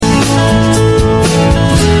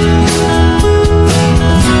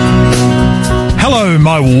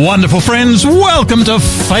my wonderful friends. Welcome to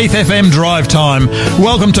Faith FM Drive Time.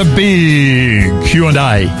 Welcome to Big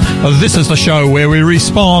Q&A. This is the show where we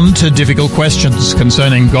respond to difficult questions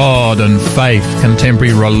concerning God and faith,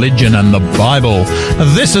 contemporary religion and the Bible.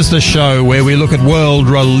 This is the show where we look at world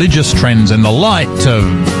religious trends in the light of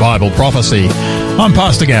Bible prophecy. I'm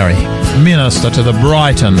Pastor Gary, minister to the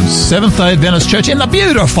Brighton Seventh-day Adventist Church in the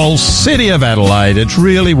beautiful city of Adelaide. It's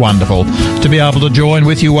really wonderful to be able to join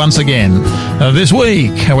with you once again. This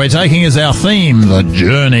week, we're taking as our theme the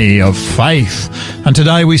journey of faith. And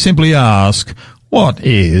today we simply ask, what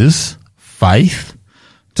is faith?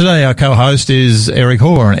 Today our co-host is Eric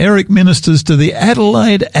Horn. Eric ministers to the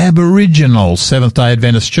Adelaide Aboriginal Seventh-day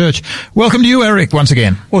Adventist Church. Welcome to you, Eric, once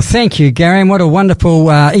again. Well, thank you, Gary, and what a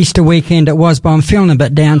wonderful Easter weekend it was, but I'm feeling a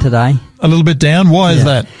bit down today. A little bit down? Why is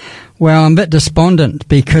that? Well, I'm a bit despondent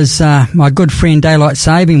because my good friend Daylight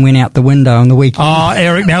Saving went out the window on the weekend. Oh,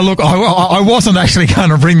 Eric, now look, I wasn't actually going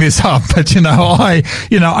to bring this up, but now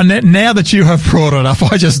that you have brought it up,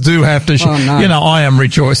 I just do have to, I am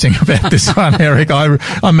rejoicing about this one, Eric.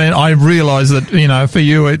 I realise that, for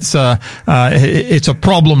you it's a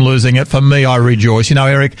problem losing it. For me, I rejoice.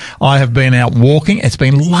 Eric, I have been out walking. It's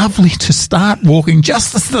been lovely to start walking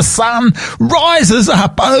just as the sun rises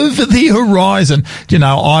up over the horizon.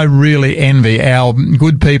 I really envy our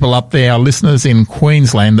good people up there, our listeners in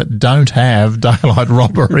Queensland that don't have daylight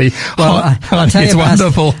robbery. Well, it's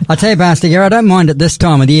wonderful. I tell you, Pastor Gary, I don't mind it this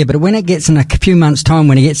time of the year, but when it gets in a few months' time,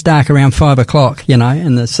 when it gets dark around 5 o'clock,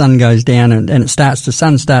 and the sun goes down and the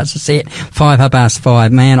sun starts to set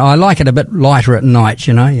 5:05, man, I like it a bit lighter at night,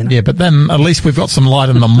 Yeah, but then at least we've got some light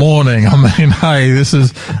in the morning. I mean, hey, this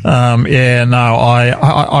is, I'm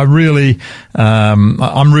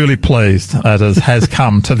really pleased that it has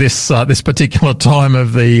come to this particular time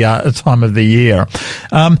of the year.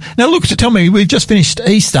 Now, look, tell me, we've just finished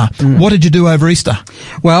Easter. What did you do over Easter?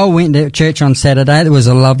 Well, we went to church on Saturday. There was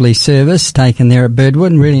a lovely service taken there at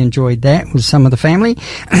Birdwood, and really enjoyed that with some of the family.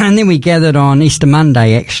 And then we gathered on Easter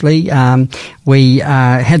Monday. Actually, we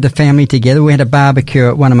had the family together. We had a barbecue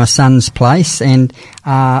at one of my son's place, and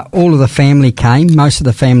all of the family came. Most of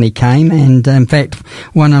the family came, and in fact,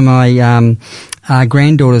 one of my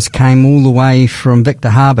granddaughters came all the way from Victor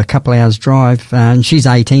Harbour, a couple of hours drive, and she's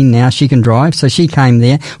 18 now, she can drive, so she came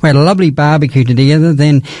there. We had a lovely barbecue together,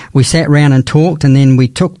 then we sat round and talked, and then we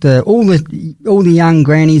took all the young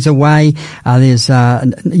grannies away. There's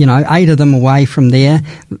 8 of them away from there,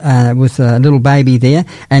 with a little baby there,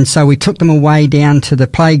 and so we took them away down to the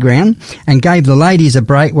playground and gave the ladies a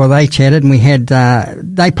break while they chatted, and we had,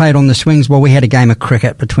 they played on the swings while we had a game of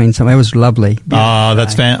cricket between them. It was lovely.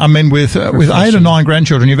 That's fantastic. I mean, with 8 or 9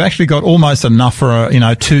 grandchildren, you've actually got almost enough for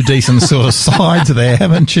two decent sort of sides there,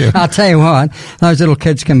 haven't you? I'll tell you what, those little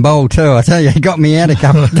kids can bowl too. I tell you, it got me out a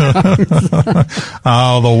couple of times.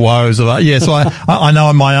 Oh, the woes of that. Yes, I know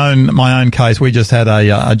in my own case, we just had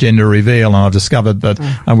a gender reveal, and I've discovered that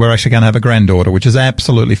we're actually going to have a granddaughter, which is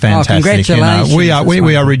absolutely fantastic. Oh, congratulations.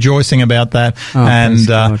 We are rejoicing about that, and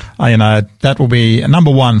that will be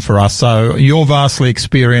number one for us. So you're vastly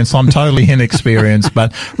experienced, I'm totally inexperienced,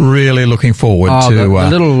 but really looking forward to the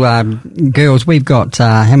little girls. We've got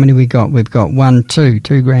how many we got? We've got 3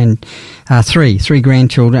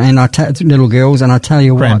 grandchildren, and little girls. And I tell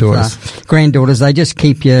you what, granddaughters, they just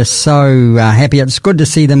keep you so happy. It's good to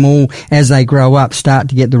see them all as they grow up start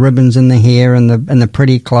to get the ribbons in the hair and the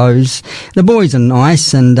pretty clothes. The boys are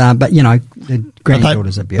nice, and but the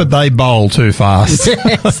granddaughters are beautiful. But they bowl too fast.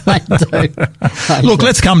 Yes, they do. Look,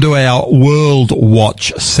 let's come to our World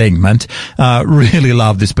Watch segment. Really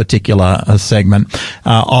love this particular segment.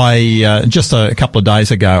 I just a couple of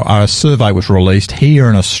days ago, a survey was released here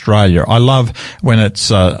in Australia. I love when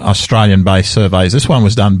it's Australian-based surveys. This one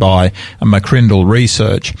was done by McCrindle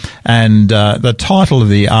Research, and the title of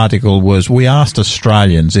the article was, "We asked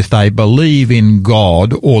Australians if they believe in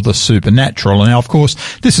God or the supernatural." Now, of course,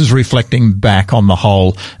 this is reflecting back on the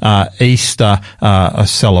whole Easter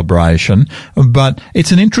celebration, but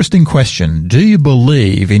it's an interesting question. Do you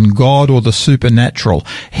believe in God or the supernatural?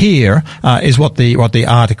 Here is what the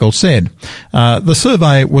article said. The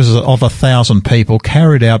survey was of 1,000 people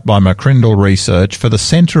carried out by McCrindle Research for the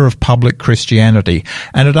Centre of Public Christianity,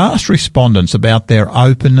 and it asked respondents about their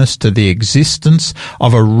openness to the existence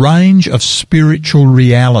of a range of spiritual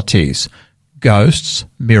realities: ghosts,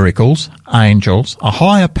 miracles, angels, a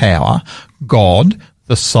higher power, God,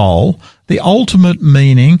 the soul, the ultimate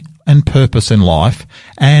meaning and purpose in life,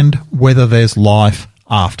 and whether there's life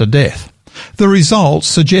after death. The results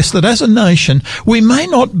suggest that as a nation, we may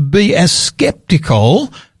not be as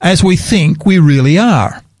sceptical as we think we really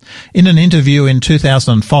are. In an interview in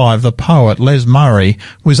 2005, the poet Les Murray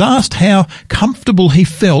was asked how comfortable he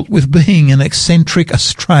felt with being an eccentric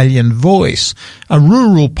Australian voice, a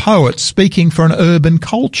rural poet speaking for an urban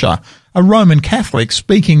culture, a Roman Catholic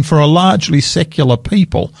speaking for a largely secular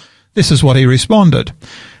people. This is what he responded.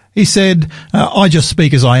 He said, I just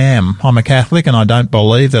speak as I am. I'm a Catholic and I don't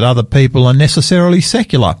believe that other people are necessarily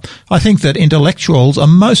secular. I think that intellectuals are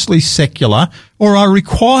mostly secular or are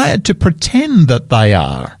required to pretend that they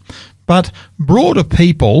are. But broader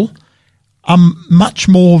people are much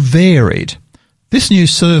more varied. This new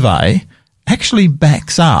survey actually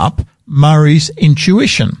backs up Murray's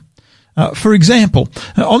intuition. For example,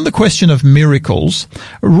 on the question of miracles,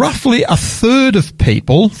 roughly a third of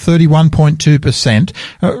people,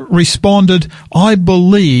 31.2%, responded, I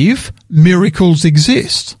believe miracles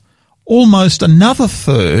exist. Almost another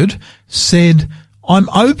third said, I'm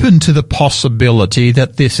open to the possibility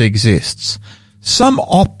that this exists. Some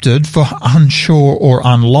opted for unsure or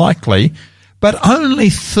unlikely, but only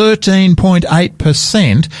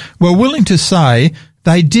 13.8% were willing to say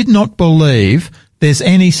they did not believe there's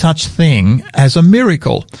any such thing as a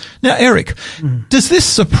miracle. Now, Eric, does this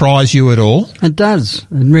surprise you at all? It does.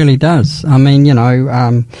 It really does. I mean,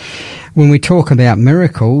 when we talk about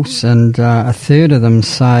miracles and a third of them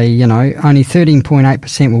say, only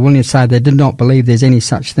 13.8% were willing to say they did not believe there's any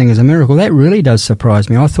such thing as a miracle, that really does surprise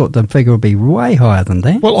me. I thought the figure would be way higher than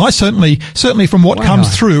that. Well, I certainly from what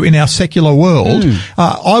comes through in our secular world,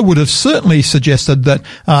 I would have certainly suggested that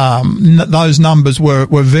those numbers were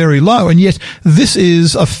very low, and yet this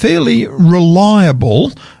is a fairly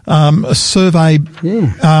reliable survey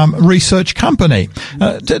research company.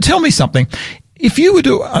 Tell me something. If you were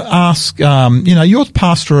to ask, you're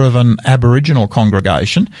pastor of an Aboriginal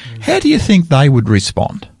congregation, how do you think they would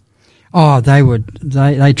respond? Oh, they would.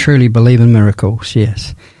 They truly believe in miracles,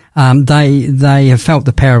 yes. They have felt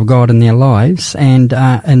the power of God in their lives, and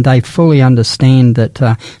they fully understand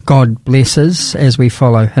that God blesses as we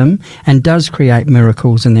follow Him and does create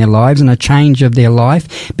miracles in their lives and a change of their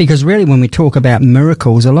life. Because really, when we talk about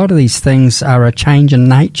miracles, a lot of these things are a change in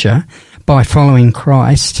nature by following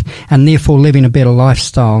Christ and therefore living a better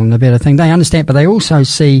lifestyle and a better thing. They understand, but they also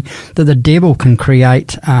see that the devil can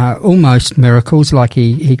create almost miracles, like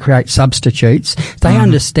he creates substitutes. They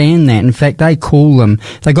understand that. In fact, they call them,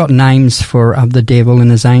 they got names for the devil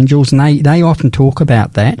and his angels, and they often talk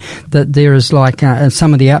about that there is like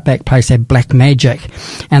some of the outback places have black magic,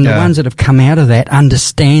 and the ones that have come out of that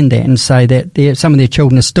understand that and say that some of their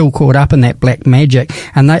children are still caught up in that black magic,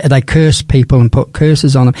 and they curse people and put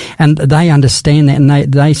curses on them, and they understand that,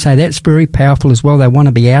 and they say that's very powerful as well. They want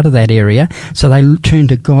to be out of that area, so they turn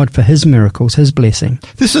to God for His miracles, His blessing.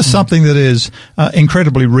 This is something that is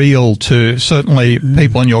incredibly real to certainly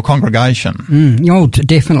people in your congregation. Oh,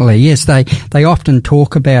 definitely, yes. They often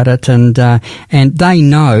talk about it, and they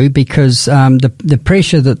know because the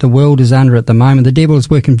pressure that the world is under at the moment, the devil is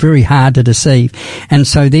working very hard to deceive, and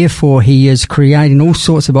so therefore he is creating all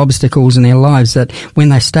sorts of obstacles in their lives that when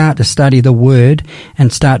they start to study the Word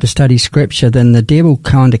and start to study Scripture, then the devil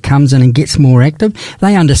kind of comes in and gets more active.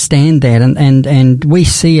 They understand that, and we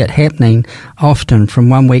see it happening often from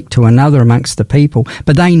one week to another amongst the people.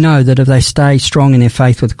 But they know that if they stay strong in their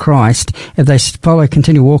faith with Christ, if they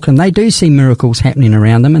continue walking, they do see miracles happening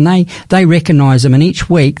around them, and they recognise them, and each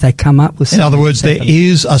week they come up with something. In other words, there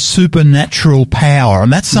is a supernatural power,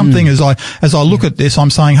 and that's something as I look at this, I'm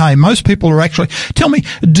saying, hey, most people are actually, tell me,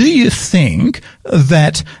 do you think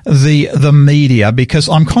that the media, because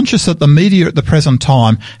I'm conscious that the media at the present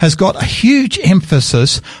time has got a huge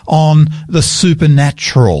emphasis on the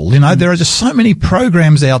supernatural. There are just so many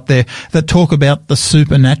programs out there that talk about the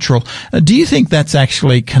supernatural. Do you think that's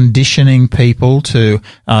actually conditioning people to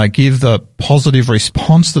give the positive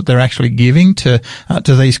response that they're actually giving to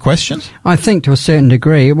these questions? I think to a certain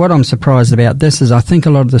degree. What I'm surprised about this is I think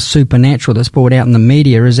a lot of the supernatural that's brought out in the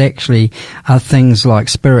media is actually things like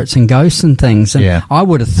spirits and ghosts and things. And I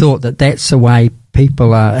would have thought that that's the way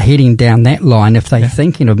people are heading down that line if they're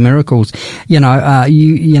thinking of miracles.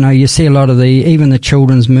 You see a lot of even the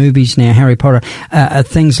children's movies now, Harry Potter,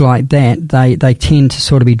 things like that. They tend to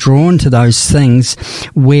sort of be drawn to those things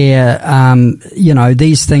where,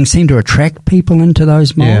 these things seem to attract people into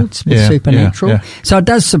those molds with supernatural. So it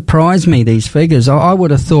does surprise me, these figures. I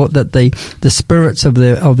would have thought that the spirits of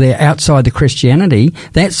the outside the Christianity,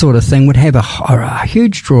 that sort of thing would have a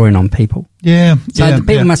huge drawing on people. Yeah. So the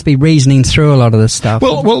people must be reasoning through a lot of this stuff.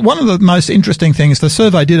 Well, one of the most interesting things, the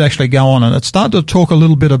survey did actually go on and it started to talk a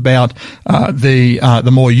little bit about the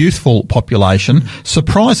more youthful population.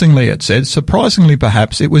 Surprisingly, it said,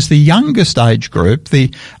 perhaps, it was the youngest age group,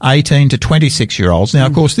 the 18 to 26-year-olds. Now,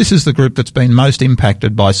 of course, this is the group that's been most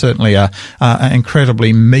impacted by certainly an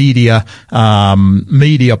incredibly media-pushed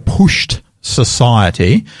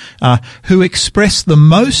society, who expressed the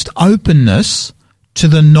most openness to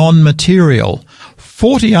the non-material.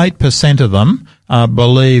 48% of them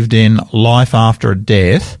believed in life after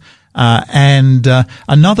death, and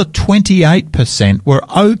another 28% were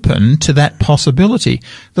open to that possibility.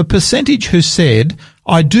 The percentage who said,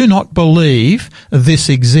 I do not believe this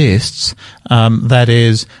exists, that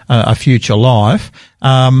is a future life,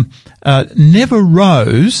 never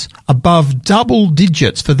rose above double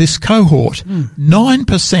digits for this cohort.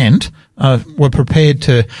 9% were prepared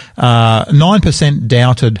to, 9%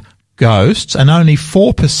 doubted ghosts, and only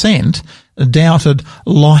 4% doubted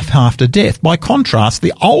life after death. By contrast,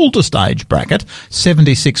 the oldest age bracket,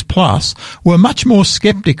 76 plus, were much more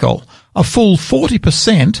sceptical. A full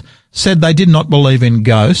 40% said they did not believe in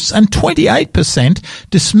ghosts, and 28%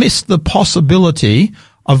 dismissed the possibility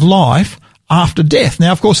of life after death.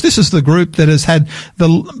 Now, of course, this is the group that has had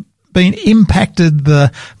been impacted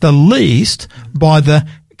the least by the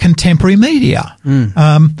contemporary media.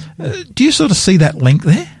 Do you sort of see that link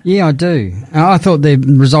there? Yeah, I do. I thought the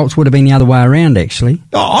results would have been the other way around, actually.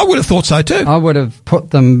 Oh, I would have thought so too. I would have put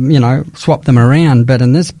them, swapped them around. But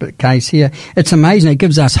in this case here, it's amazing. It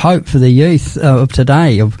gives us hope for the youth of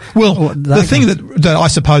today. The thing that I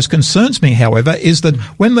suppose concerns me, however, is that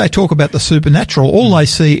when they talk about the supernatural, all they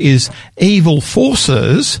see is evil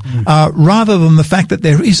forces, rather than the fact that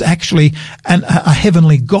there is actually a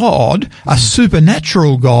heavenly God, a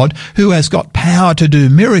supernatural God who has got power to do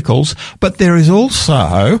miracles, but there is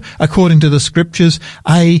also, according to the scriptures,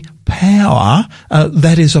 a power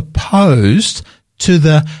that is opposed to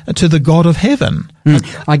the God of heaven.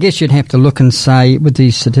 I guess you'd have to look and say, with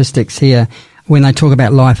these statistics here, when they talk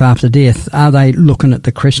about life after death, are they looking at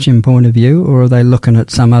the Christian point of view, or are they looking at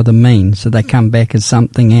some other means? So they come back as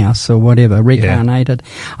something else or whatever, reincarnated?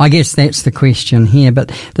 Yeah. I guess that's the question here. But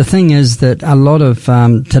the thing is that a lot of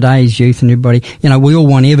today's youth and everybody, we all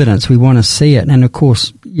want evidence. We want to see it. And of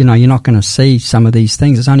course, you're not going to see some of these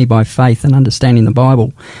things. It's only by faith and understanding the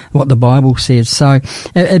Bible, what the Bible says. So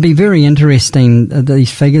it'd be very interesting,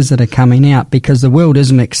 these figures that are coming out, because the world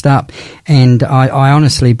is mixed up. And I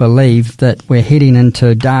honestly believe that we're heading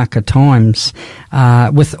into darker times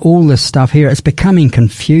with all this stuff here. It's becoming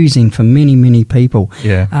confusing for many, many people.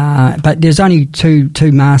 Yeah. But there's only two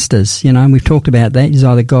masters, and we've talked about that. There's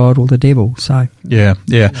either God or the devil. So yeah.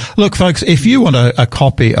 Look, folks, if you want a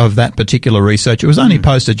copy of that particular research, it was only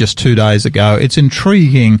posted just 2 days ago. It's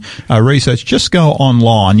intriguing research. Just go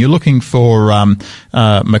online. You're looking for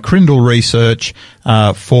McCrindle research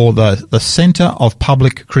for the Centre of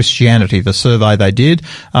Public Christianity, the survey they did.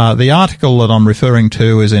 The article that I'm referring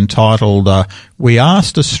to is entitled, We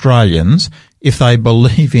Asked Australians If They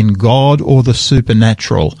Believe in God or the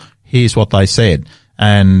Supernatural. Here's what they said.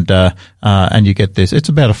 And you get this. It's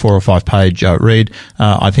about a 4 or 5 page read.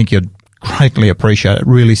 I think you'd greatly appreciate it. It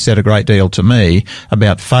really said a great deal to me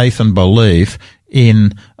about faith and belief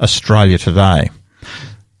in Australia today.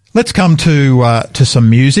 Let's come to some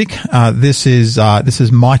music. This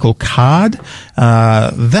is Michael Card.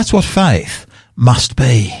 That's what faith must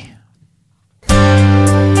be.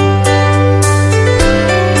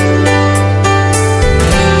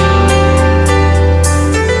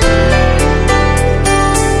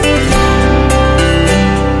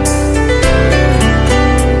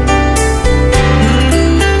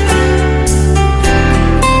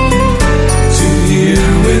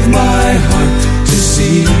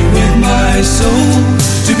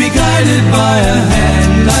 To be guided by a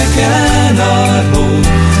hand I cannot hold,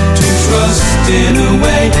 to trust in a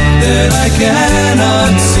way that I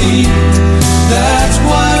cannot see. That's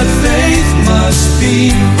what faith must be.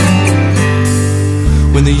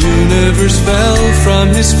 When the universe fell from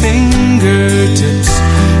his fingertips,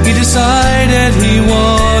 he decided he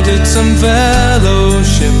wanted some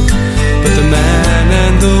fellowship. But the man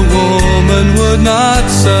and the woman would not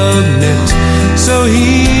submit, so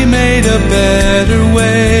he made a better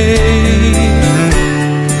way.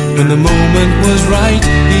 When the moment was right,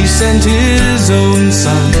 he sent his own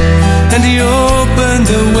son, and he opened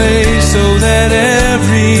the way so that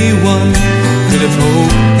everyone could have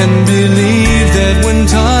hope and believe that when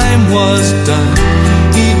time was done,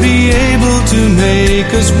 he'd be able to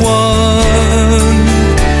make us one.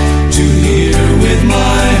 To hear with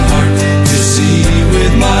my heart, to see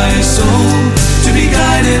with my soul, to be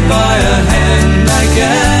guided by a hand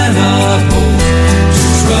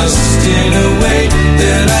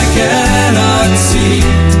that I cannot see.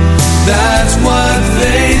 That's what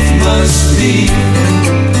faith must be.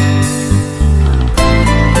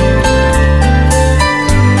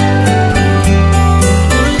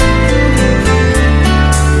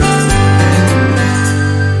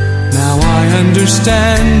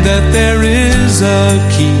 Understand that there is a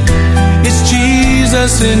key. It's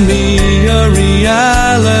Jesus in me, a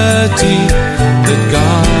reality. That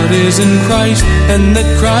God is in Christ and that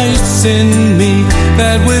Christ's in me.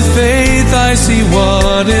 That with faith I see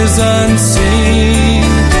what is unseen.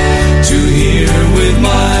 To hear with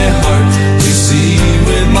my heart, receive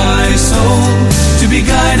with my soul. To be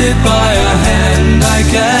guided by a hand I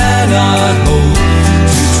cannot hold.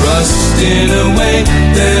 Trust in a way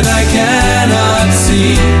that I cannot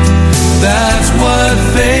see. That's what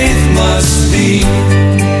faith must be.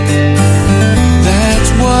 That's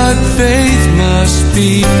what faith must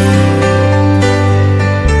be.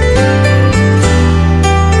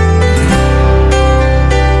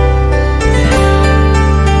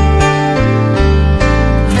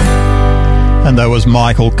 And that was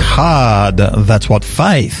Michael Card. That's what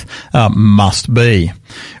faith must be.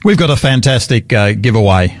 We've got a fantastic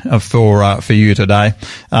giveaway for you today.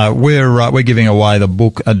 We're giving away the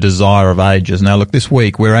book A Desire of Ages. Now, look, this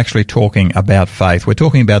week we're actually talking about faith. We're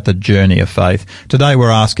talking about the journey of faith. Today we're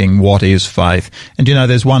asking, what is faith? And you know,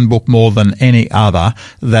 there's one book more than any other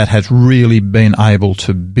that has really been able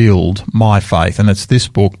to build my faith, and it's this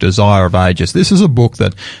book, Desire of Ages. This is a book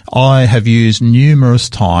that I have used numerous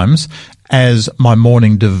times as my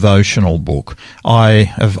morning devotional book. I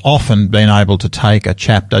have often been able to take a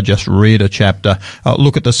chapter, just read a chapter,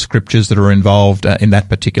 look at the scriptures that are involved in that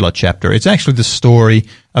particular chapter. It's actually the story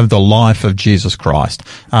of the life of Jesus Christ,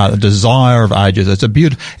 The Desire of Ages. It's a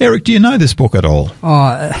beautiful... Eric, do you know this book at all?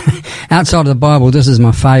 Oh, outside of the Bible, this is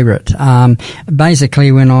my favourite. Basically,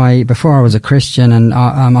 before I was a Christian and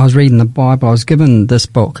I was reading the Bible, I was given this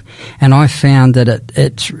book, and I found that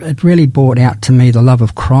it really brought out to me the love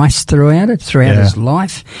of Christ throughout his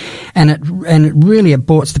life, and it really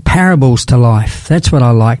brought the parables to life. That's what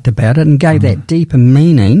I liked about it, and gave that deeper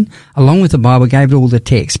meaning along with the Bible. Gave it all the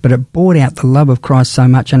text, but it brought out the love of Christ so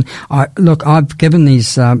much. And I've given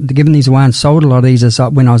these away and sold a lot of these as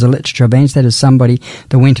when I was a literature evangelist. That is somebody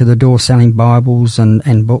that went to the door selling Bibles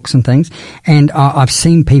and books and things. And I've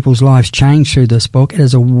seen people's lives change through this book. It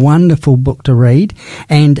is a wonderful book to read,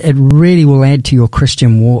 and it really will add to your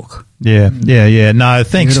Christian walk. Yeah. No,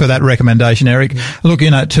 thanks for that recommendation, Eric. Look,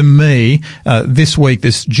 to me, this week,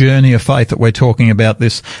 this journey of faith that we're talking about,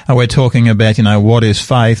 we're talking about, what is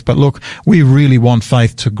faith? But look, we really want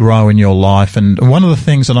faith to grow in your life. And one of the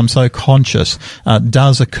things that I'm so conscious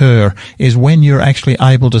does occur is when you're actually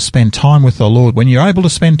able to spend time with the Lord, when you're able to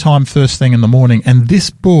spend time first thing in the morning. And this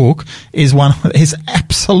book is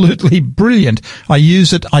absolutely brilliant. I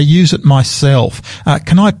use it myself.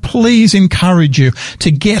 Can I please encourage you to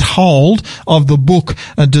get hold of the book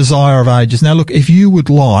A Desire of Ages? Now, look, if you would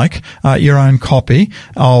like your own copy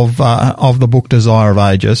of the book Desire of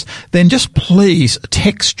Ages, then just please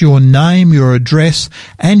text your name, your address,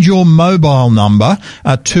 and your mobile number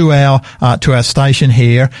to our station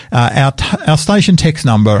here. Our station text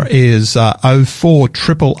number is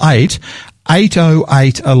 04888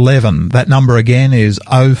 80811. That number again is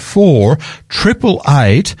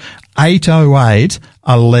 04888 808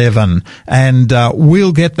 11, and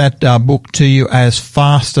we'll get that book to you as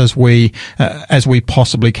fast as we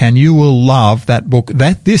possibly can. You will love that book.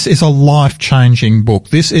 This is a life-changing book.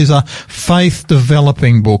 This is a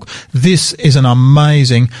faith-developing book. This is an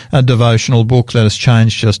amazing devotional book that has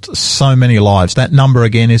changed just so many lives. That number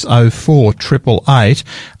again is 04888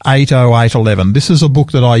 808 11. This is a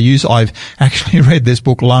book that I use. I've actually read this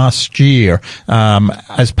book last year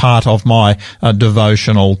as part of my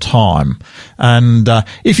devotional time. And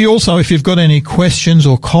if you've got any questions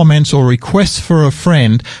or comments or requests for a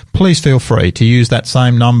friend, please feel free to use that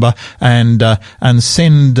same number and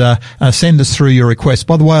send us through your requests.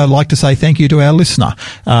 By the way, I'd like to say thank you to our listener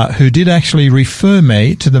who did actually refer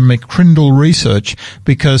me to the McCrindle research,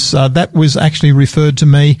 because that was actually referred to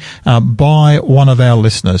me by one of our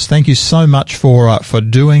listeners. Thank you so much for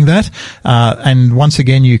doing that. And once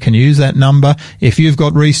again, you can use that number if you've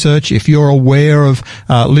got research, if you're aware of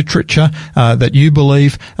literature that you believe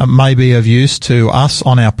may be of use to us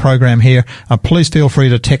on our program here. Please feel free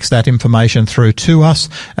to text that information through to us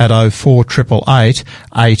at 04888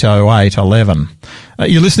 808 11.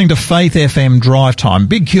 You're listening to Faith FM Drive Time,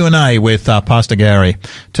 big Q&A with Pastor Gary.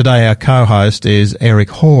 Today our co-host is Eric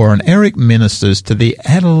Hoare, and Eric ministers to the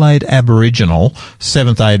Adelaide Aboriginal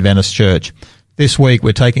Seventh-day Adventist Church. This week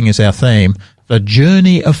we're taking as our theme, the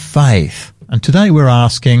journey of faith. And today we're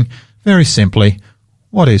asking, very simply,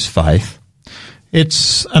 What is faith?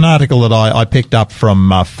 It's an article that I picked up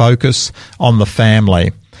from Focus on the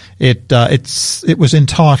Family. It was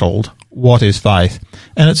entitled, What is Faith?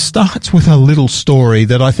 And it starts with a little story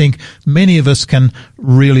that I think many of us can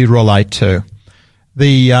really relate to.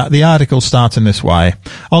 The article starts in this way.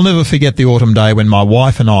 I'll never forget the autumn day when my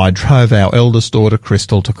wife and I drove our eldest daughter,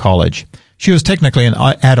 Crystal, to college. She was technically an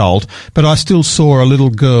adult, but I still saw a little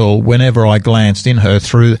girl whenever I glanced at her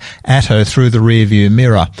through the rearview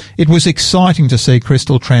mirror. It was exciting to see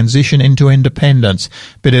Crystal transition into independence,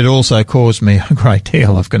 but it also caused me a great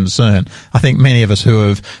deal of concern. I think many of us who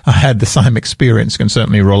have had the same experience can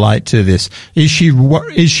certainly relate to this. Is she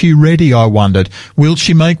ready, I wondered? Will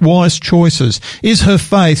she make wise choices? Is her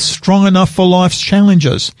faith strong enough for life's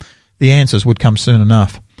challenges? The answers would come soon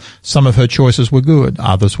enough. Some of her choices were good,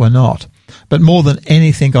 others were not. But more than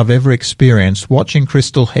anything I've ever experienced, watching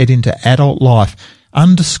Crystal head into adult life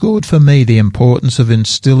underscored for me the importance of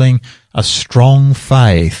instilling a strong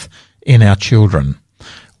faith in our children.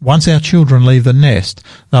 Once our children leave the nest,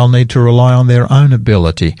 they'll need to rely on their own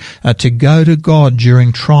ability to go to God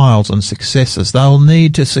during trials and successes. They'll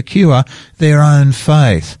need to secure their own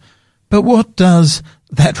faith. But what does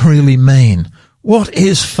that really mean? What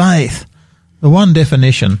is faith? The one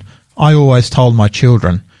definition I always told my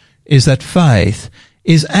children is that faith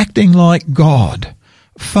is acting like God.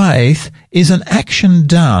 Faith is an action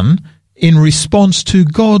done in response to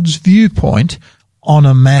God's viewpoint on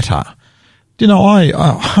a matter. You know,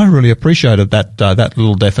 I really appreciated that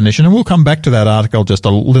little definition, and we'll come back to that article just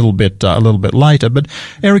a little bit later. But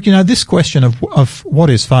Eric, you know, this question of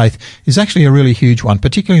what is faith is actually a really huge one,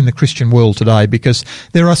 particularly in the Christian world today, because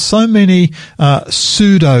there are so many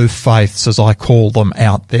pseudo faiths, as I call them,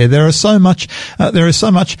 out there. There is so much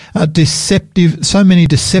deceptive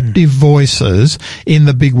voices in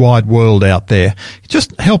the big wide world out there.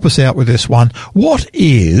 Just help us out with this one. What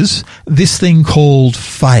is this thing called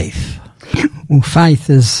faith? Well, faith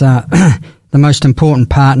is the most important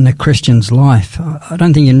part in a Christian's life. I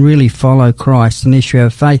don't think you can really follow Christ unless you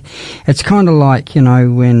have faith. It's kind of like, you know,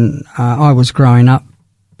 when I was growing up,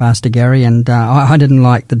 Pastor Gary, and I didn't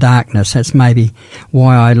like the darkness. That's maybe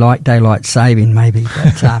why I like daylight saving, maybe.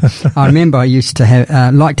 But I remember I used to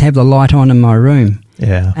have like to have the light on in my room.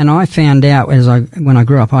 Yeah. And I found out when I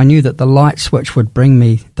grew up, I knew that the light switch would bring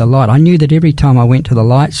me the light. I knew that every time I went to the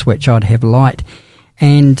light switch, I'd have light.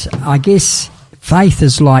 And I guess faith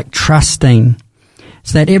is like trusting,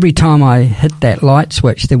 so that every time I hit that light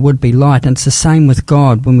switch, there would be light. And it's the same with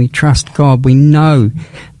God. When we trust God, we know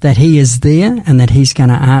that He is there and that He's going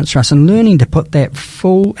to answer us, and learning to put that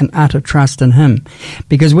full and utter trust in Him.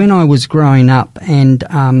 Because when I was growing up and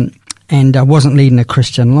I wasn't leading a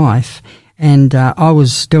Christian life, and I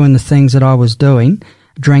was doing the things that I was doing,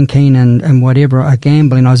 drinking and whatever,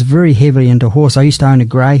 gambling. I was very heavily into horse. I used to own a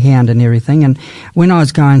greyhound and everything. And when I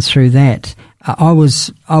was going through that, I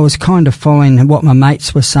was kind of following what my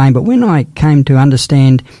mates were saying. But when I came to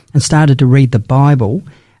understand and started to read the Bible,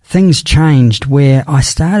 things changed where I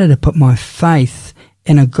started to put my faith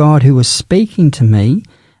in a God who was speaking to me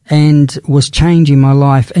and was changing my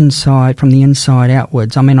life inside, from the inside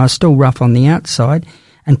outwards. I mean, I was still rough on the outside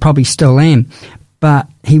and probably still am. But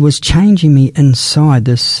He was changing me inside.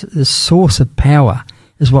 This source of power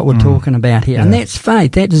is what we're talking about here. Yeah. And that's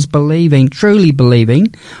faith. That is believing, truly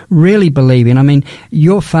believing, really believing. I mean,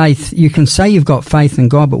 your faith, you can say you've got faith in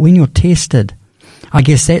God, but when you're tested, I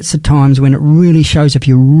guess that's the times when it really shows if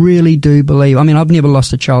you really do believe. I mean, I've never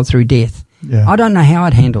lost a child through death. Yeah. I don't know how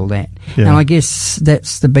I'd handle that. Yeah. And I guess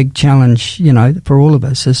that's the big challenge, you know, for all of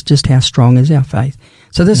us, is just how strong is our faith.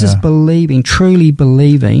 So this is believing, truly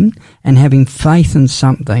believing, and having faith in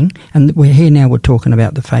something. And we're here now, we're talking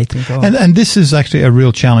about the faith in God. And this is actually a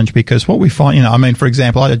real challenge, because what we find, you know, I mean, for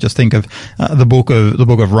example, I just think of the book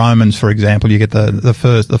of Romans, for example. You get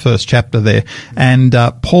the first chapter there, and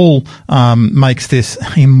Paul makes this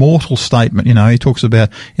immortal statement. You know, he talks about,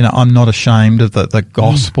 you know, I'm not ashamed of the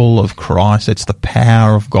gospel of Christ. It's the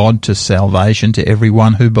power of God to salvation to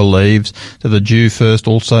everyone who believes, to the Jew first,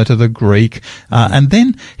 also to the Greek, and then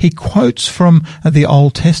he quotes from the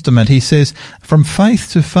Old Testament. He says, from faith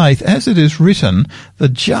to faith, as it is written, the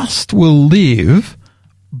just will live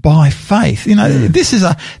by faith. You know, this is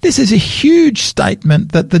a huge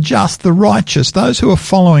statement that the just, the righteous, those who are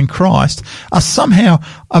following Christ, are somehow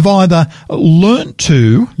have either learnt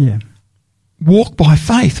to walk by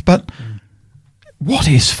faith, but what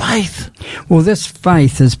is faith? Well, this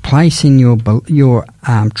faith is placing your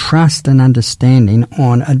trust and understanding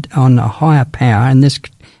on a higher power.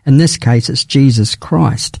 In this case, it's Jesus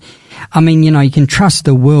Christ. I mean, you know, you can trust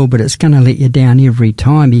the world, but it's going to let you down every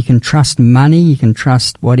time. You can trust money, you can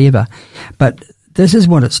trust whatever, but this is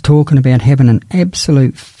what it's talking about, having an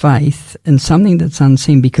absolute faith in something that's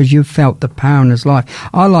unseen because you've felt the power in his life.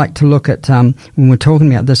 I like to look at, when we're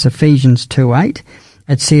talking about this, Ephesians 2:8,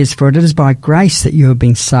 it says, "For it is by grace that you have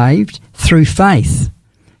been saved through faith."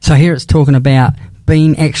 So here it's talking about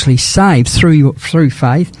being actually saved through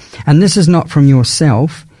faith, and this is not from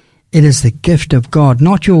yourself. It is the gift of God,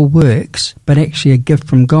 not your works, but actually a gift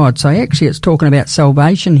from God. So actually it's talking about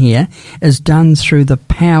salvation here is done through the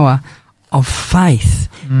power of faith.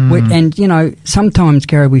 And, you know, sometimes,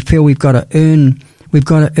 Gary, we feel we've got to earn that. We've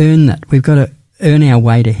got to earn our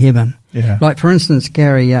way to heaven. Yeah. Like, for instance,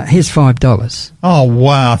 Gary, here's $5. Oh,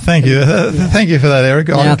 wow. Thank you. Thank you for that, Eric.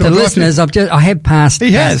 Now, the listeners, I have passed.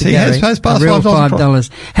 He has passed $5.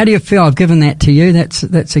 How do you feel? I've given that to you.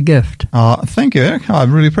 That's a gift. Thank you, Eric. I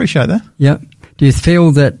really appreciate that. Yep. Do you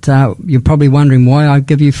feel that you're probably wondering why I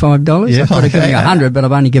give you $5? Yes, I could have given you 100, but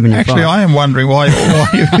I've only given you Actually, 5. I am wondering why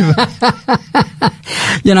you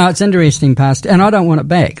You know, it's interesting, Pastor, and I don't want it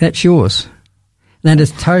back. That's yours. That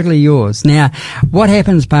is totally yours. Now, what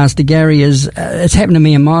happens, Pastor Gary, is it's happened to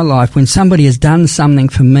me in my life when somebody has done something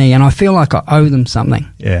for me and I feel like I owe them something.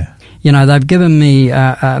 Yeah. You know, they've given me,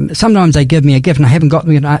 sometimes they give me a gift and I haven't got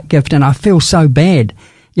them a gift and I feel so bad.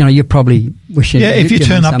 You know, you're probably wishing. Yeah, if you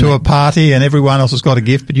turn up to a party and everyone else has got a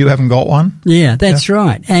gift but you haven't got one. Yeah, that's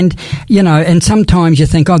right. And, you know, and sometimes you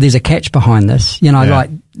think, oh, there's a catch behind this. You know,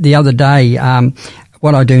 like the other day,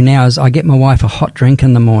 what I do now is I get my wife a hot drink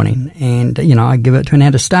in the morning and, you know, I give it to her. Now,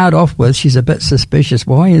 to start off with, she's a bit suspicious.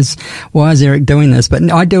 Why is Eric doing this?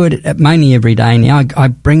 But I do it mainly every day now. I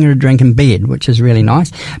bring her a drink in bed, which is really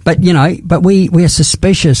nice. But, you know, we are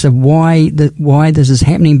suspicious of why this is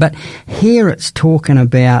happening. But here it's talking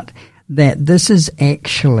about that this is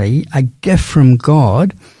actually a gift from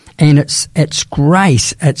God. And it's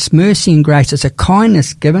grace, it's mercy and grace. It's a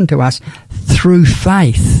kindness given to us through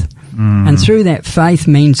faith. And through that faith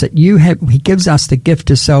means that he gives us the gift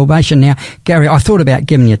of salvation. Now, Gary, I thought about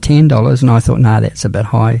giving you $10 and I thought, no, that's a bit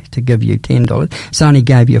high to give you $10. So I only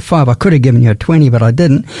gave you $5. I could have given you $20, but I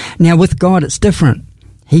didn't. Now, with God, it's different.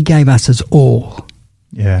 He gave us his all.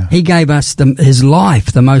 Yeah. He gave us his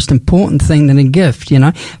life, the most important thing than a gift, you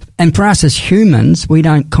know. And for us as humans, we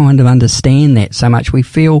don't kind of understand that so much. We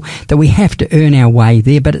feel that we have to earn our way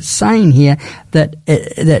there. But it's saying here that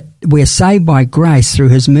we're saved by grace through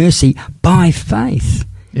his mercy by faith.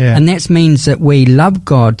 Yeah. And that means that we love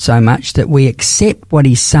God so much that we accept what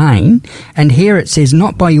he's saying. And here it says,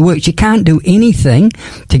 not by your works. You can't do anything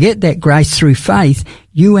to get that grace through faith.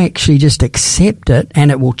 You actually just accept it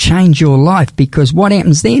and it will change your life, because what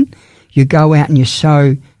happens then? You go out and you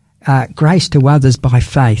show grace to others by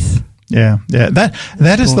faith. Yeah.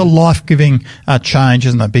 That is the life-giving change,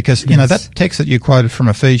 isn't it? Because, you know, that text that you quoted from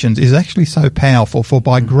Ephesians is actually so powerful. For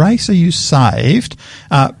by grace are you saved,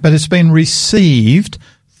 but it's been received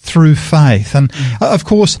through faith. And, of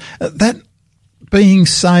course, that being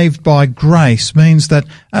saved by grace means that,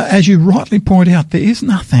 as you rightly point out, there is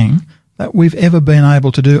nothing that we've ever been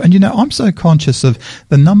able to do. And, you know, I'm so conscious of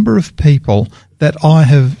the number of people that I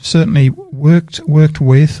have certainly worked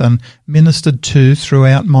with and ministered to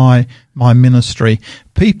throughout my ministry,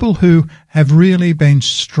 people who have really been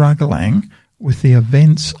struggling with the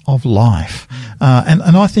events of life.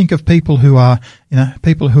 And I think of people who are, you know,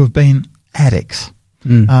 people who have been addicts.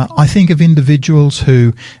 I think of individuals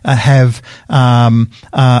who have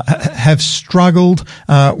struggled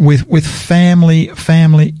with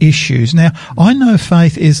family issues. Now, I know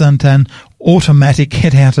faith isn't an automatic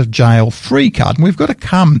get out of jail free card, and we've got to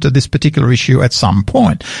come to this particular issue at some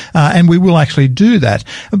point, and we will actually do that.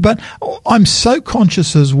 But I'm so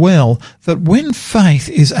conscious as well that when faith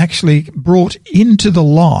is actually brought into the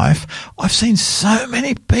life, I've seen so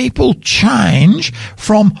many people change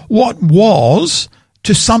from what was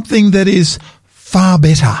to something that is far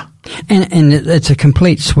better. And it's a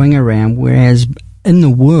complete swing around, whereas in the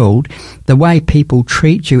world, the way people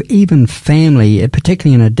treat you, even family,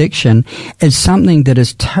 particularly in addiction, is something that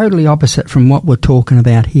is totally opposite from what we're talking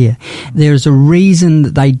about here. There's a reason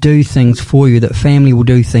that they do things for you, that family will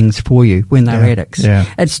do things for you when they're addicts.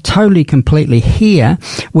 Yeah. It's totally, completely here.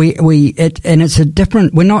 And it's a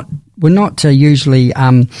different, we're not usually,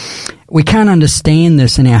 we can't understand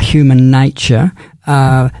this in our human nature,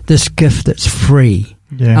 this gift that's free.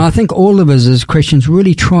 Yeah. And I think all of us as Christians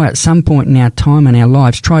really try at some point in our time in our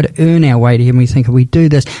lives, try to earn our way to heaven. We think, we do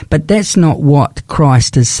this, but that's not what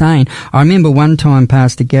Christ is saying. I remember one time,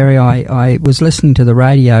 Pastor Gary, I was listening to the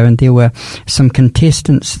radio and there were some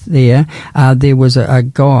contestants there. There was a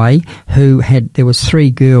guy who there was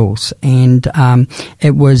 3 girls, and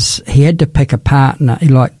he had to pick a partner,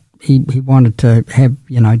 he wanted to have,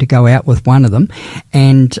 to go out with one of them,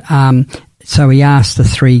 and So he asked the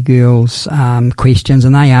three girls questions,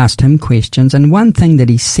 and they asked him questions. And one thing that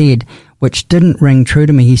he said, which didn't ring true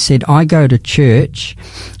to me, he said, I go to church.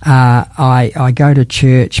 I go to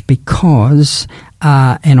church because,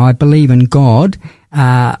 and I believe in God.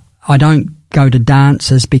 I don't go to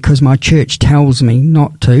dances because my church tells me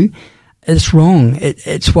not to. It's wrong.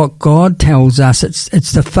 It's what God tells us.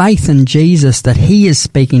 It's the faith in Jesus that He is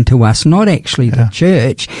speaking to us, not actually the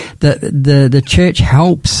church. The church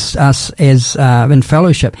helps us as in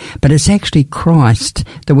fellowship, but it's actually Christ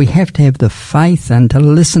that we have to have the faith in to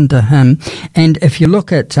listen to Him. And if you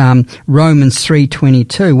look at Romans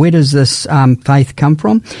 3:22, where does this faith come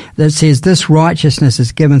from? That says this righteousness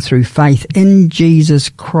is given through faith in Jesus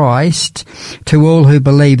Christ to all who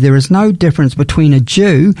believe. There is no difference between a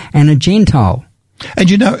Jew and a Gentile. And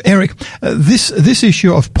you know, Eric, this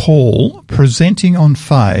issue of Paul presenting on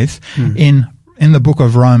faith in the book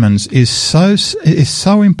of Romans is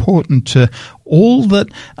so important to all that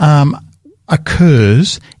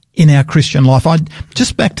occurs in our Christian life.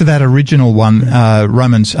 Just back to that original one,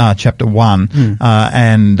 Romans chapter 1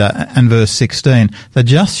 and verse 16. The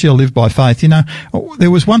just shall live by faith. You know,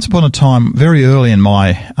 there was once upon a time, very early in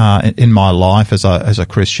my life as a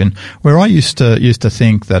Christian, where I used to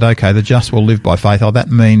think that, okay, the just will live by faith. Oh, that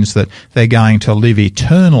means that they're going to live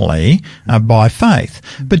eternally by faith.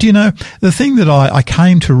 But you know, the thing that I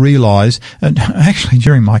came to realize, actually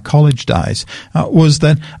during my college days, was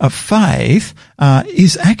that faith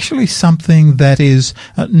is actually something that is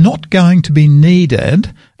not going to be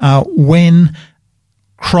needed when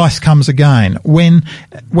Christ comes again, when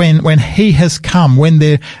He has come, when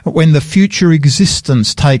the future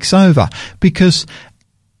existence takes over, because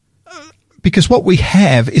what we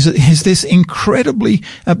have is this incredibly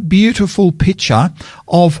beautiful picture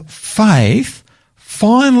of faith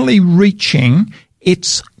finally reaching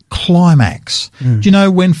its climax. Do you know,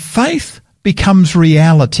 when faith becomes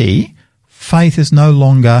reality, faith is no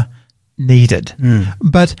longer needed.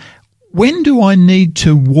 But when do I need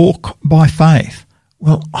to walk by faith?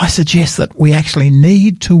 Well, I suggest that we actually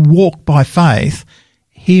need to walk by faith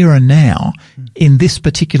here and now in this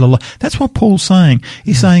particular life. That's what Paul's saying.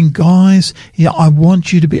 He's saying, guys, I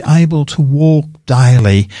want you to be able to walk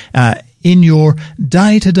daily in your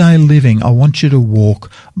day-to-day living. I want you to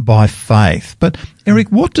walk by faith. But Eric,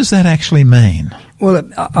 what does that actually mean? Well,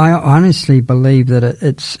 I honestly believe that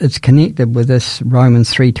it's connected with this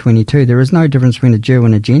Romans 3:22. There is no difference between a Jew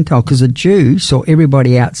and a Gentile, because a Jew saw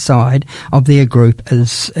everybody outside of their group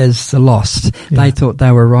as the lost. Yeah. They thought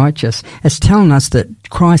they were righteous. It's telling us that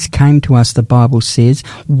Christ came to us, the Bible says,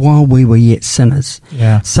 while we were yet sinners.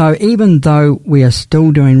 Yeah. So even though we are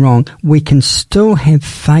still doing wrong, we can still have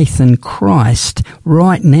faith in Christ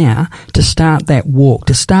right now to start that walk,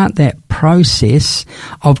 to start that process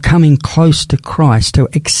of coming close to Christ, to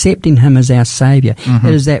accepting Him as our Saviour.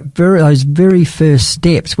 It is those very first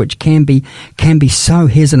steps which can be so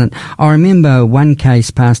hesitant. I remember one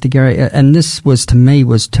case, Pastor Gary, and this was to me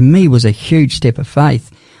a huge step of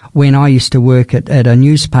faith. When I used to work at a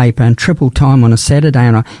newspaper and triple time on a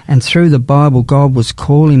Saturday, and through the Bible, God was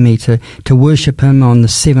calling me to worship Him on the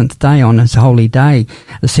seventh day, on His holy day,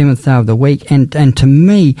 the seventh day of the week. And to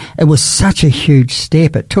me, it was such a huge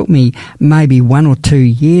step. It took me maybe 1 or 2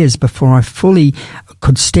 years before I fully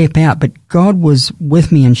could step out. But God was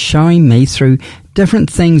with me and showing me through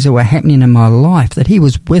different things that were happening in my life that He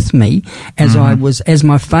was with me as as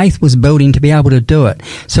my faith was building to be able to do it.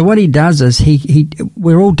 So what He does is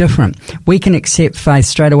we're all different. We can accept faith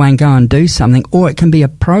straight away and go and do something, or it can be a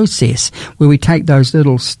process where we take those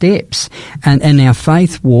little steps and our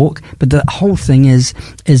faith walk. But the whole thing is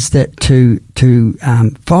that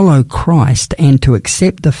to follow Christ and to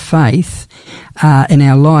accept the faith in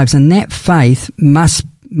our lives, and that faith must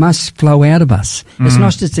flow out of us. It's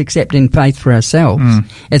not just accepting faith for ourselves.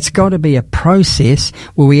 It's got to be a process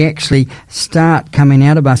where we actually start coming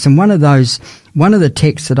out of us. And one of the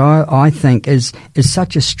texts that I think is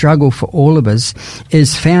such a struggle for all of us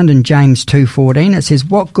is found in James 2:14. It says,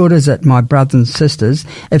 "What good is it, my brothers and sisters,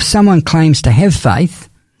 if someone claims to have faith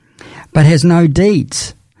but has no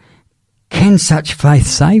deeds? Can such faith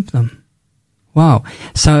save them?" Wow.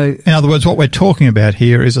 So, in other words, what we're talking about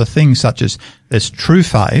here is a thing such as there's true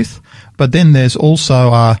faith, but then there's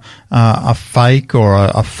also a fake or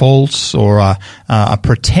a false or a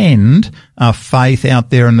pretend faith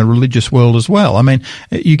out there in the religious world as well. I mean,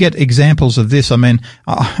 you get examples of this. I mean,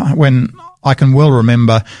 when I can well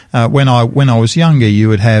remember when I was younger, you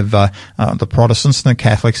would have the Protestants and the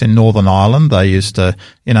Catholics in Northern Ireland. They used to,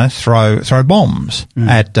 throw bombs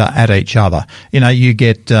at each other. You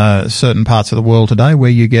get certain parts of the world today where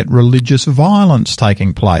you get religious violence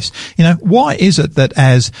taking place. Why is it that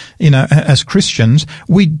as Christians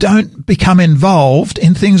we don't become involved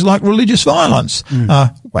in things like religious violence?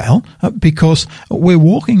 Because we're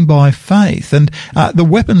walking by faith, and the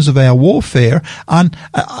weapons of our warfare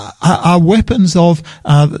are weapons of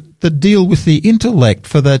that deal with the intellect,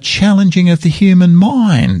 for the challenging of the human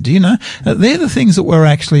mind. They're the things that we're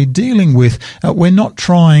actually dealing with. We're not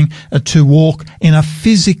trying to walk in a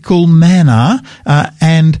physical manner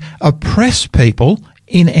and oppress people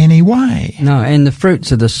in any way. No, and the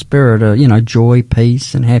fruits of the Spirit are, joy,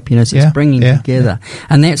 peace and happiness. It's bringing together. Yeah.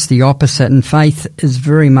 And that's the opposite, and faith is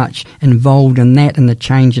very much involved in that and the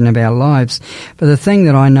changing of our lives. But the thing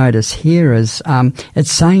that I notice here is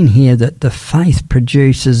it's saying here that the faith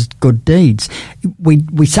produces good deeds.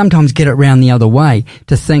 We sometimes get it round the other way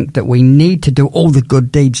to think that we need to do all the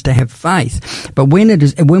good deeds to have faith. But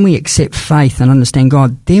when we accept faith and understand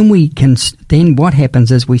God, then what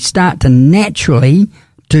happens is we start to naturally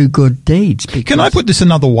do good deeds. Can I put this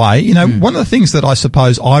another way? One of the things that I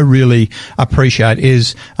suppose I really appreciate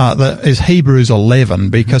is Hebrews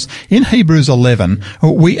 11, because in Hebrews 11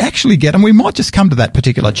 we actually get, and we might just come to that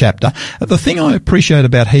particular chapter, the thing I appreciate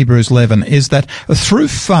about Hebrews 11 is that through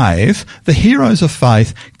faith, the heroes of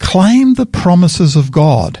faith claim the promises of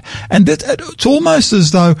God. And that it's almost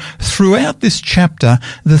as though throughout this chapter,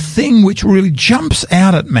 the thing which really jumps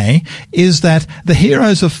out at me is that the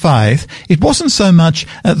heroes of faith, it wasn't so much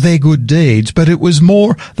their good deeds, but it was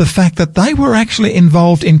more the fact that they were actually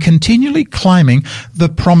involved in continually claiming the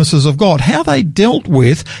promises of God. How they dealt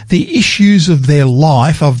with the issues of their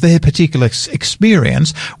life, of their particular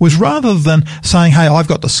experience, was rather than saying, hey, I've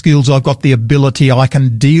got the skills, I've got the ability, I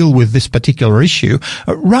can deal with this particular issue.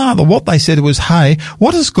 Rather, what they said was, hey,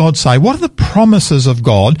 what does God say? What are the promises of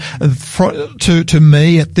God to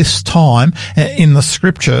me at this time in the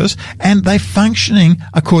scriptures? And they're functioning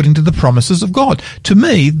according to the promises of God. To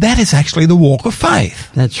me, that is actually the walk of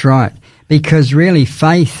faith. That's right. Because really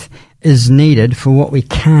faith is needed for what we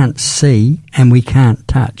can't see and we can't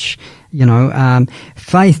touch.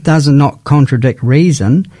 Faith does not contradict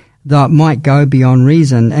reason, though it might go beyond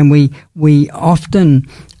reason. And we often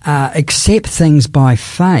accept things by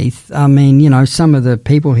faith. I mean, some of the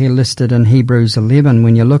people here listed in Hebrews 11,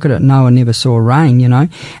 when you look at it, Noah never saw rain,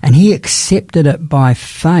 and he accepted it by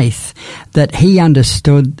faith, that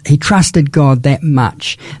he trusted God that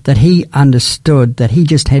much, that he understood that he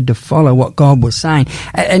just had to follow what God was saying.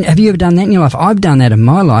 And have you ever done that in your life? I've done that in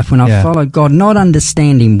my life when I've followed God, not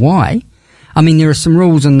understanding why. I mean, there are some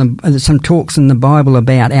rules some talks in the Bible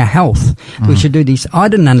about our health. We should do this. I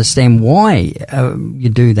didn't understand why you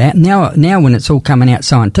do that. Now when it's all coming out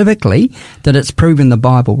scientifically, that it's proven the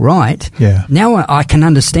Bible right. Yeah. Now I can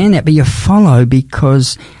understand that, but you follow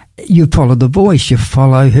because you follow the voice, you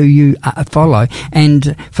follow who you follow.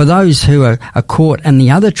 And for those who are caught in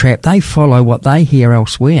the other trap, they follow what they hear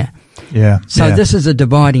elsewhere. Yeah. So this is a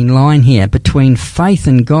dividing line here between faith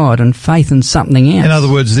in God and faith in something else. In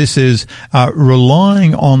other words, this is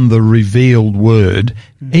relying on the revealed word,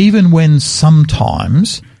 even when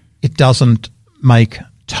sometimes it doesn't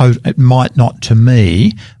it might not, to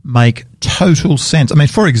me, make total sense. I mean,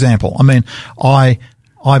 for example,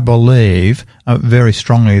 I believe very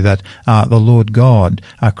strongly that the Lord God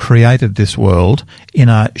created this world in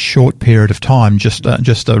a short period of time, just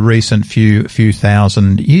a recent few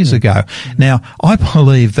thousand years ago. Now, I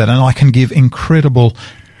believe that, and I can give incredible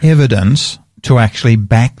evidence to actually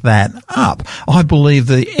back that up. I believe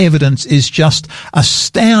the evidence is just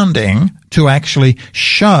astounding to actually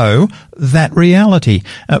show that reality.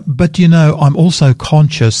 But I'm also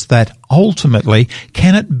conscious that ultimately,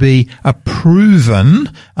 can it be proven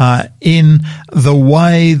in the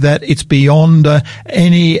way that it's beyond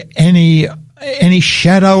any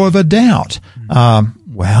shadow of a doubt?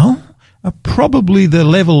 Probably the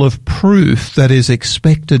level of proof that is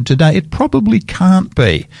expected today, it probably can't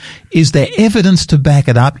be. Is there evidence to back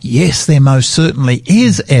it up? Yes, there most certainly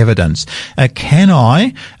is evidence. Can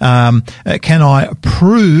I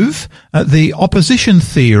prove the opposition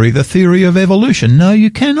theory, the theory of evolution? No,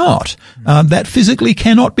 you cannot. That physically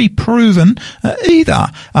cannot be proven either.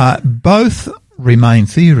 Both remain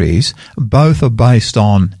theories. Both are based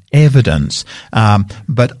on evidence.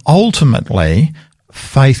 But ultimately,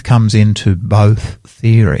 faith comes into both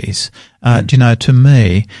theories. To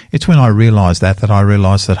me, it's when I realise that I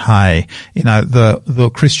realise that, hey,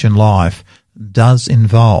 the Christian life does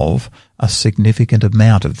involve a significant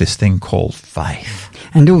amount of this thing called faith.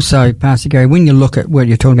 And also, Pastor Gary, when you look at what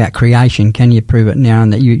you're talking about creation, can you prove it now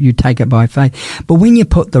and that you take it by faith? But when you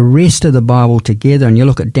put the rest of the Bible together and you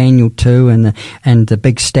look at Daniel 2 and the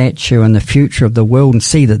big statue and the future of the world and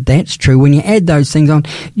see that that's true, when you add those things on,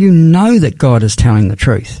 you know that God is telling the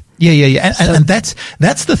truth. Yeah. And that's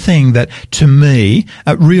the thing that, to me,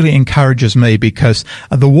 really encourages me, because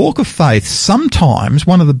the walk of faith, sometimes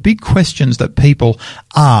one of the big questions that people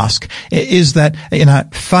ask is that,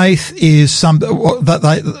 faith is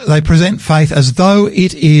that they present faith as though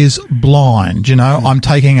it is blind. I'm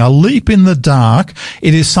taking a leap in the dark.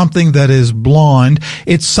 It is something that is blind.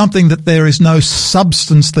 It's something that there is no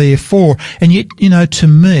substance there for. And yet, to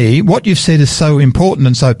me, what you've said is so important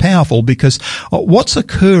and so powerful, because what's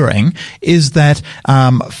occurring is that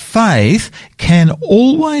faith can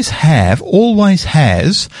always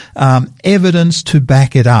has evidence to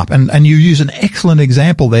back it up. And you use an excellent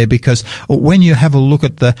example there, because when you have a look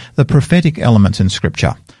at the prophetic elements in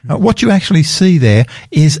Scripture, what you actually see there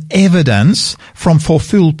is evidence from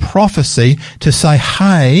fulfilled prophecy to say,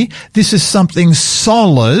 hey, this is something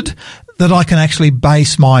solid that I can actually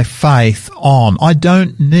base my faith on. I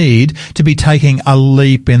don't need to be taking a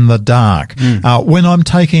leap in the dark. When I'm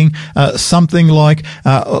taking something like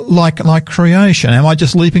creation, am I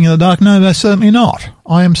just leaping in the dark? No, certainly not.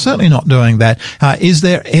 I am certainly not doing that. Is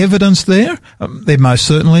there evidence there? There most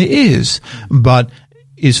certainly is. But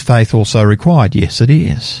is faith also required? Yes, it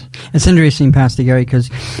is. It's interesting, Pastor Gary,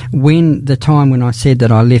 because when I said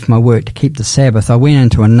that I left my work to keep the Sabbath, I went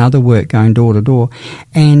into another work going door to door,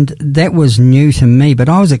 and that was new to me, but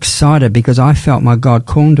I was excited because I felt my God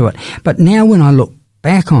calling to it. But now when I look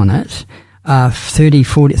back on it,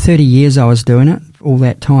 30 years I was doing it, all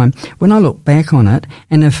that time. When I look back on it,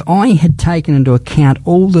 and if I had taken into account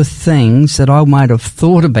all the things that I might have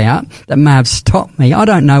thought about that may have stopped me, I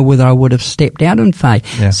don't know whether I would have stepped out in faith.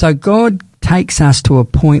 Yeah. So God takes us to a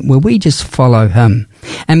point where we just follow Him.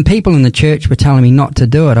 And people in the church were telling me not to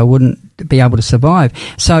do it. I wouldn't be able to survive.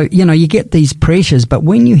 So, you get these pressures, but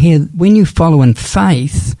when you follow in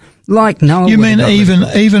faith, like Noah. You mean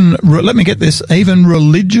even let me get this, even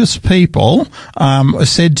religious people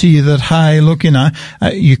said to you that, hey, look,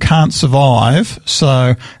 you can't survive,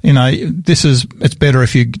 so it's better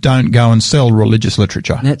if you don't go and sell religious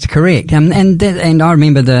literature. That's correct. And I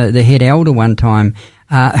remember the head elder one time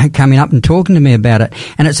coming up and talking to me about it.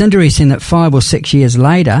 And it's interesting that 5 or 6 years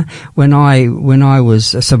later, when I was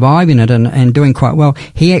surviving it and doing quite well,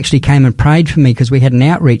 he actually came and prayed for me because we had an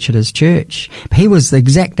outreach at his church. He was the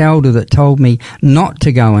exact elder that told me not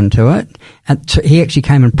to go into it. And he actually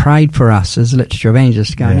came and prayed for us as literature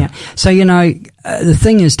evangelists going out. So, the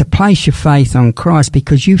thing is to place your faith on Christ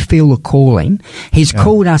because you feel the calling. He's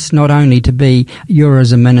called us not only to be you're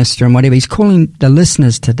as a minister and whatever, He's calling the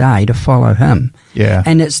listeners today to follow Him. Yeah.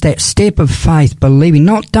 And it's that step of faith, believing.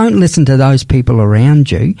 Don't listen to those people around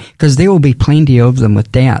you, because there will be plenty of them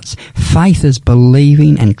with doubts. Faith is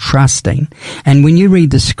believing and trusting. And when you read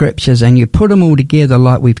the Scriptures and you put them all together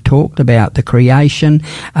like we've talked about, the creation,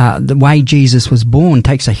 the way Jesus was born,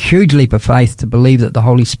 takes a huge leap of faith to believe that the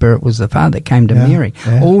Holy Spirit was the Father that came to Mary.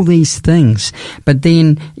 Yeah. All these things. But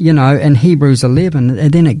then, in Hebrews 11,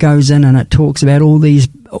 and then it goes in and it talks about all these.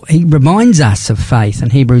 He reminds us of faith in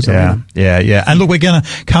Hebrews 11. Yeah. And look, we're going to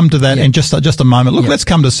come to that in just a moment. Look, let's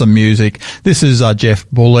come to some music. This is Jeff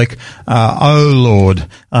Bullock. Oh Lord,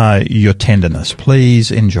 your tenderness.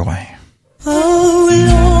 Please enjoy. Oh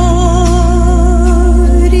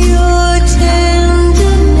Lord, your tenderness,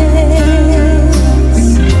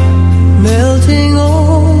 melting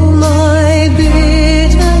all my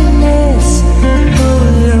bitterness. Oh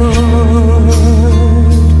Lord,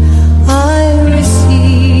 I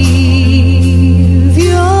receive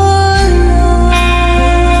your love.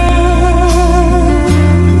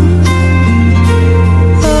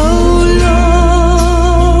 Oh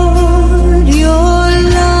Lord, your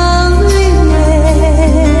loveliness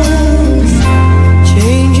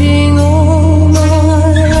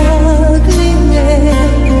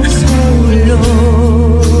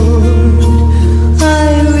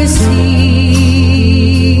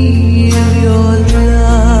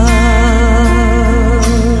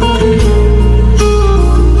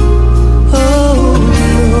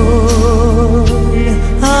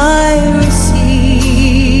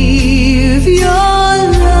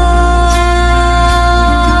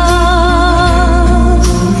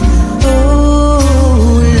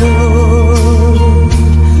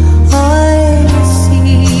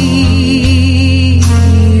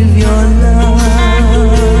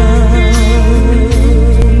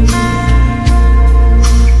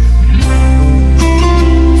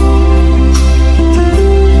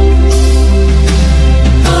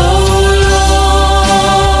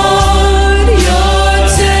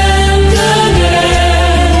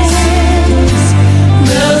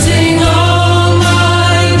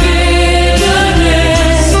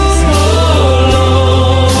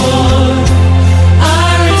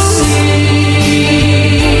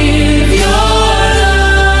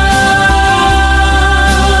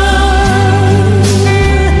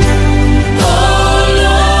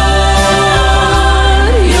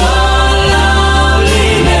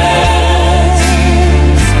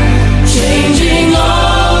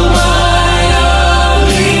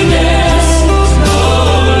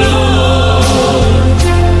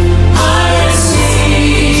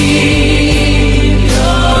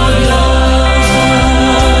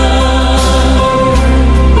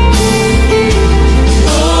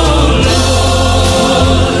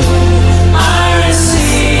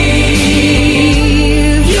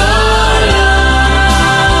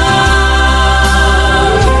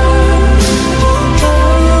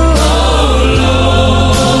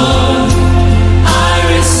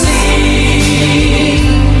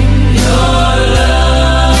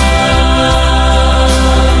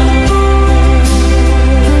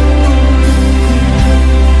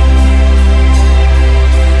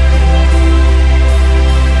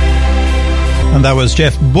And that was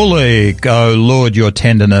Jeff Bullock, Oh Lord, Your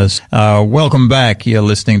Tenderness. Welcome back. You're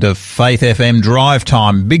listening to Faith FM Drive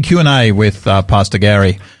Time, big Q&A with Pastor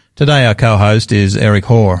Gary. Today our co-host is Eric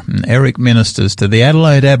Hoare. Eric ministers to the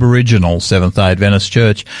Adelaide Aboriginal Seventh-day Adventist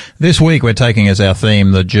Church. This week we're taking as our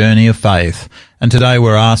theme the journey of faith. And today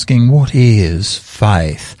we're asking, what is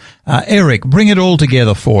faith? Eric, bring it all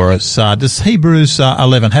together for us. Does Hebrews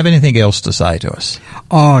 11 have anything else to say to us?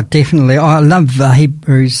 Oh, definitely. I love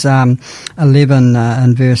Hebrews 11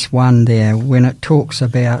 and verse 1 there, when it talks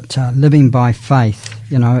about living by faith.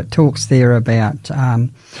 You know, it talks there about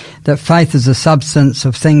that faith is the substance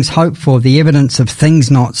of things hoped for, the evidence of things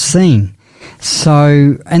not seen.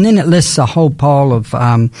 So, and then it lists a whole pile of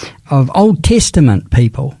Old Testament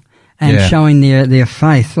people. And showing their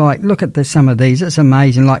faith. Like, look at some of these. It's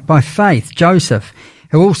amazing. Like, by faith, Joseph,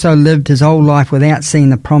 who also lived his whole life without seeing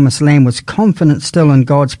the promised land, was confident still in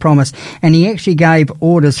God's promise, and he actually gave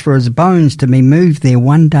orders for his bones to be moved there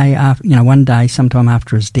one day sometime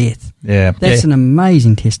after his death. Yeah. That's an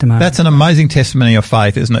amazing testimony. That's an amazing testimony of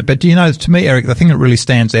faith, isn't it? But do you know, to me, Eric, the thing that really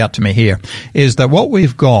stands out to me here is that what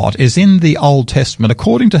we've got is in the Old Testament,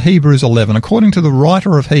 according to Hebrews 11, according to the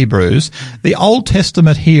writer of Hebrews, the Old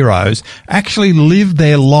Testament heroes actually lived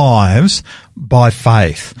their lives by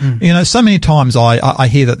faith. You know, so many times I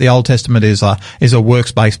hear that the Old Testament is a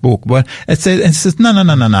works-based book, but it says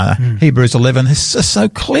no. Hebrews 11 is so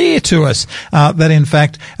clear to us that in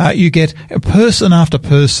fact you get person after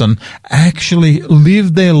person actually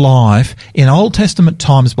live their life in Old Testament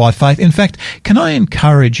times by faith. In fact, can I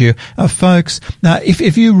encourage you, folks,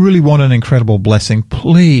 if you really want an incredible blessing,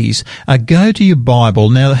 please go to your Bible.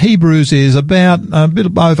 Now, Hebrews is about a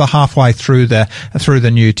bit over halfway through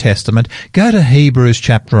the New Testament. Go to Hebrews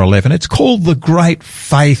chapter 11. It's called the Great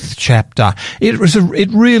Faith chapter. It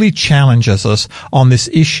really challenges us on this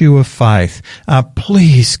issue of faith.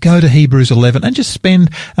 Please go to Hebrews 11 and just spend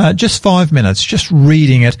just 5 minutes just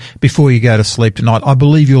reading it before you go to sleep tonight. I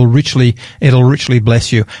believe it'll richly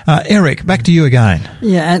bless you. Eric, back to you again.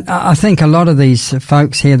 Yeah, and I think a lot of these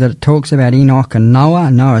folks here that it talks about, Enoch and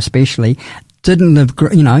Noah especially, didn't live,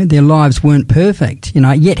 their lives weren't perfect,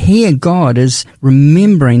 yet here God is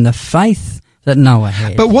remembering the faith that Noah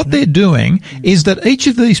had. But what they're doing is that each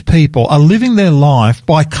of these people are living their life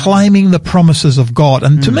by claiming the promises of God.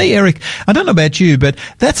 And to me, Eric, I don't know about you, but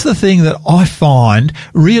that's the thing that I find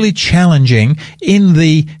really challenging in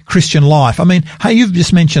the Christian life. I mean, hey, you've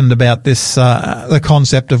just mentioned about this, the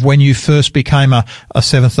concept of when you first became a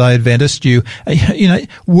Seventh-day Adventist,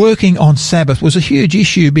 working on Sabbath was a huge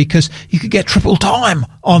issue because you could get triple time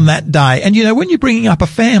on that day. And, when you're bringing up a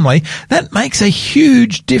family, that makes a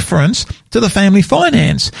huge difference to the family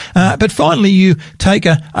finance. But finally you take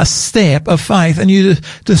a step of faith and you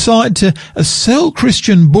decide to sell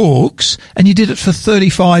Christian books, and you did it for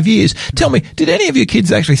 35 years. Tell me, did any of your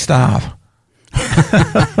kids actually starve?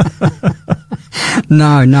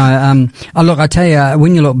 No. Look, I tell you,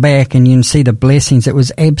 when you look back and you can see the blessings, it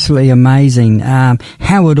was absolutely amazing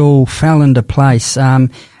how it all fell into place.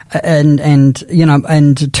 And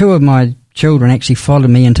two of my children actually followed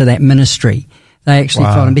me into that ministry. They actually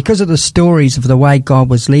followed him because of the stories of the way God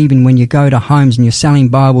was leading. When you go to homes and you're selling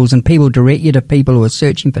Bibles and people direct you to people who are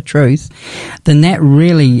searching for truth, then that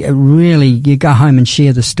really, you go home and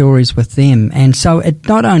share the stories with them. And so it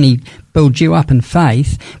not only builds you up in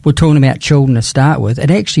faith, we're talking about children to start with,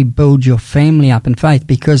 it actually builds your family up in faith,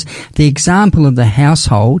 because the example of the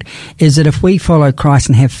household is that if we follow Christ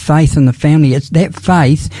and have faith in the family, that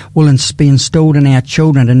faith will be installed in our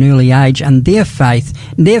children at an early age, and their faith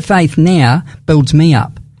now builds me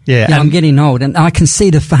up. Yeah, I'm getting old, and I can see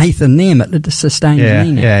the faith in them. It sustains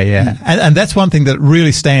me now. Yeah. And that's one thing that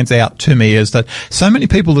really stands out to me, is that so many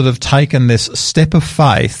people that have taken this step of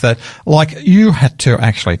faith that, like you had to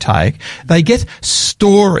actually take, they get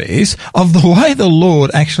stories of the way the Lord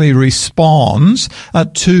actually responds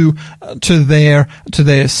to their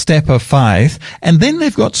step of faith, and then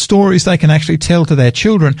they've got stories they can actually tell to their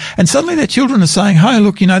children, and suddenly their children are saying, "Hey,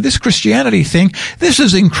 look, this Christianity thing, this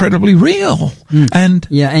is incredibly real."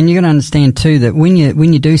 And you're going to understand too that when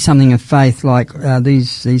you do something of faith, like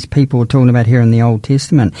these people were talking about here in the Old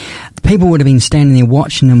Testament, people would have been standing there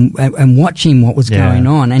watching them and watching what was going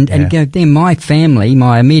on. And then my family,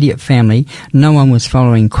 my immediate family, no one was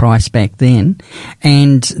following Christ back then,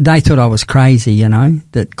 and they thought I was crazy,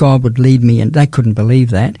 that God would lead me, and they couldn't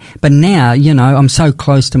believe that. But now, I'm so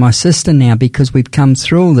close to my sister now because we've come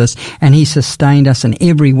through all this, and He sustained us in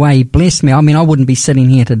every way. He blessed me. I mean, I wouldn't be sitting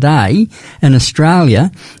here today in Australia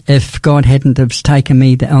if God hadn't have taken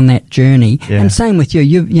me on that journey. Yeah. And same with you.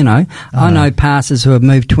 You know, I know pastors who have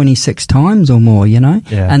moved 26 times or more, you know,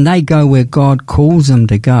 and they go where God calls them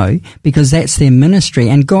to go because that's their ministry.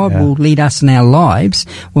 And God will lead us in our lives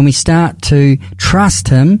when we start to trust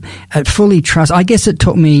Him, fully trust. I guess it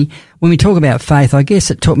took me, when we talk about faith, I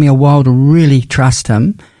guess it took me a while to really trust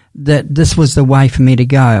Him that this was the way for me to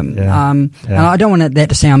go. And I don't want that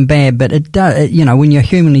to sound bad, but it does, you know, when you're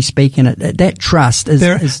humanly speaking, that trust is...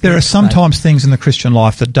 There are sometimes things in the Christian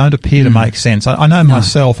life that don't appear to make sense. I know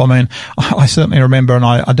myself, I mean, I certainly remember, and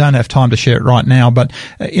I don't have time to share it right now, but,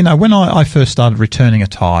 you know, when I first started returning a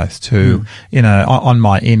tithe to, you know, on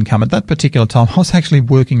my income, at that particular time, I was actually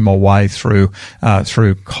working my way through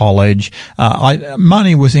college.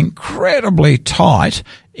 Money was incredibly tight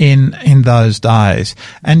in those days.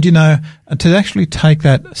 And, you know, to actually take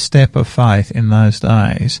that step of faith in those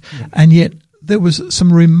days, and yet there was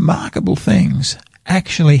some remarkable things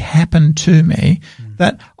actually happened to me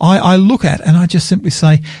that I look at and I just simply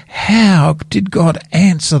say, how did God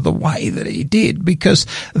answer the way that He did? Because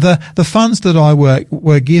the funds that I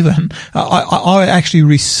were given, I actually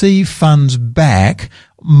received funds back,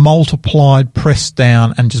 multiplied, pressed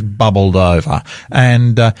down, and just bubbled over.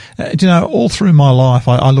 And, you know, all through my life,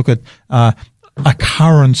 I look at,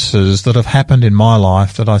 occurrences that have happened in my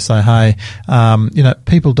life that I say, hey, you know,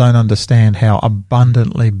 people don't understand how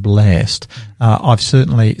abundantly blessed I've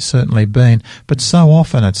certainly been, but so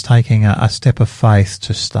often it's taking a step of faith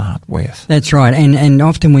to start with. That's right, and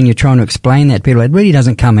often when you're trying to explain that to people, it really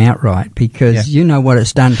doesn't come out right because you know what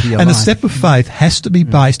it's done to your life. And a step of faith has to be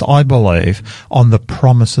based, I believe, on the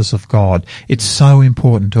promises of God. It's so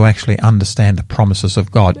important to actually understand the promises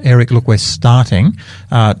of God. Eric, look, we're starting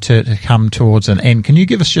to come towards an end. Can you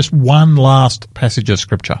give us just one last passage of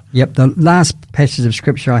Scripture? Yep, the last passage of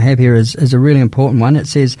Scripture I have here is a really important one. It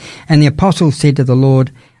says, and the apostle said to the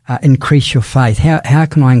Lord, increase your faith. How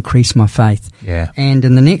can I increase my faith? Yeah. And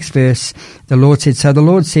in the next verse, the Lord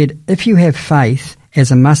said, if you have faith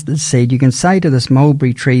as a mustard seed, you can say to this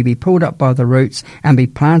mulberry tree, be pulled up by the roots and be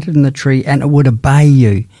planted in the tree, and it would obey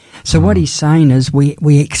you. So what he's saying is we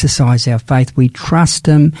exercise our faith. We trust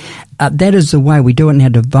Him. That is the way. We do it in our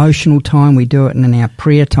devotional time. We do it in our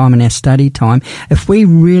prayer time and our study time. If we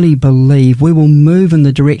really believe, we will move in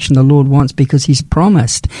the direction the Lord wants because He's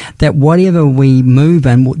promised that whatever we move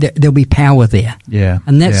in, there'll be power there. Yeah.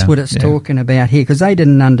 And that's what it's talking about here because they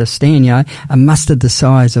didn't understand, you know, a mustard the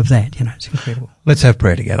size of that. You know, it's incredible. Let's have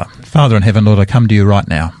prayer together. Father in heaven, Lord, I come to you right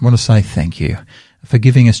now. I want to say thank you for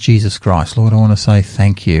giving us Jesus Christ. Lord, I want to say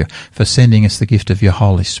thank you for sending us the gift of your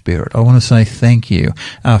Holy Spirit. I want to say thank you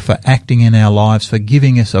for acting in our lives, for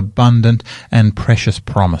giving us abundant and precious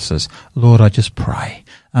promises. Lord, I just pray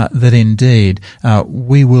that indeed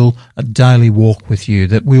we will daily walk with you,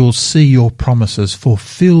 that we will see your promises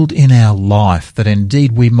fulfilled in our life, that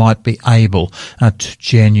indeed we might be able to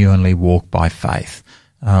genuinely walk by faith.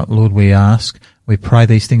 Lord, we pray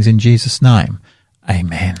these things in Jesus' name.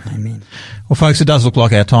 Amen. Amen. Well, folks, it does look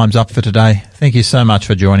like our time's up for today. Thank you so much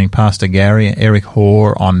for joining Pastor Gary and Eric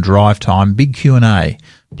Hoare on Drive Time, Big Q&A.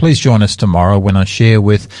 Please join us tomorrow when I share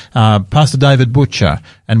with Pastor David Butcher,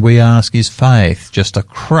 and we ask, is faith just a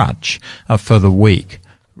crutch for the weak?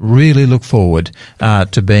 Really look forward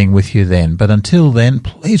to being with you then. But until then,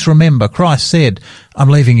 please remember, Christ said, I'm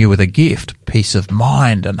leaving you with a gift, peace of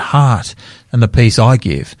mind and heart, and the peace I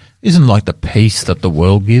give isn't like the peace that the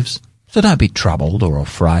world gives. So don't be troubled or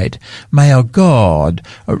afraid. May our God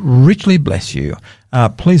richly bless you.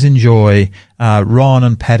 Please enjoy Ron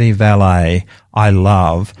and Patty Valet, I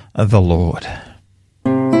Love the Lord.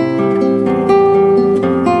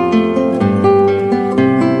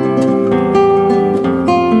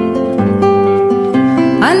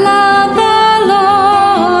 I love the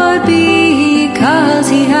Lord because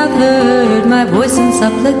He hath heard my voice and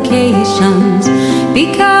supplications,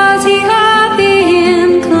 because He hath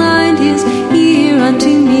inclined His ear unto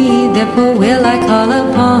me, therefore will I call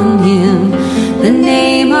upon Him, the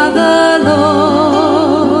name of the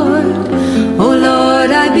Lord. O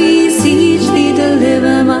Lord, I beseech Thee,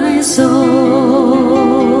 deliver my soul.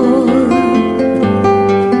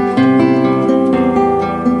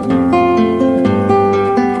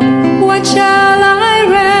 What shall I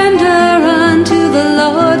render unto the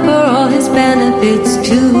Lord for all His benefits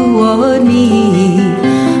toward me?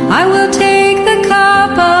 I will take the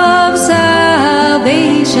cup of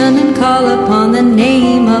salvation and call upon the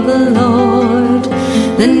name of the Lord,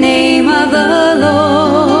 the name of the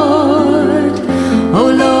Lord. O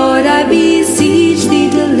Lord, I beseech Thee,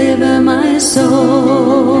 deliver my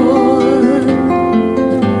soul.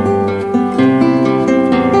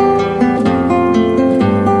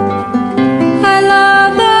 I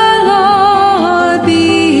love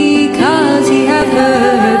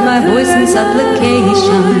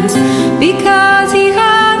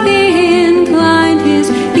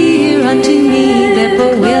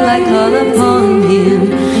like a